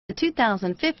The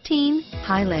 2015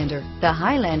 Highlander. The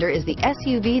Highlander is the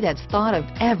SUV that's thought of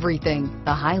everything.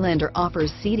 The Highlander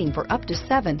offers seating for up to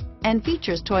 7 and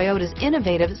features Toyota's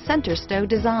innovative center stow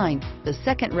design. The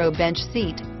second row bench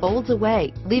seat folds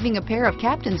away, leaving a pair of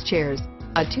captain's chairs.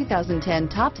 A 2010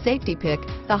 top safety pick,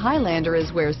 the Highlander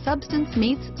is where substance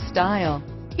meets style.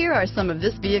 Here are some of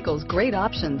this vehicle's great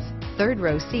options: third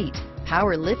row seat,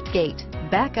 power lift gate,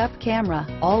 backup camera,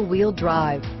 all-wheel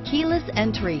drive, keyless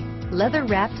entry,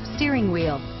 leather-wrapped steering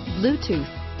wheel,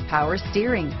 Bluetooth, power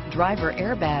steering, driver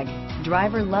airbag,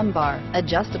 driver lumbar,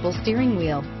 adjustable steering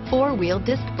wheel, four-wheel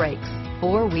disc brakes,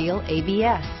 four-wheel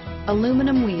ABS,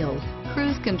 aluminum wheels,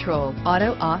 cruise control,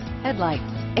 auto-off headlights,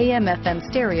 AM/FM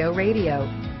stereo radio,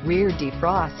 rear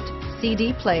defrost,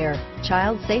 CD player,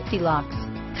 child safety locks.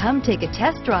 Come take a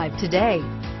test drive today.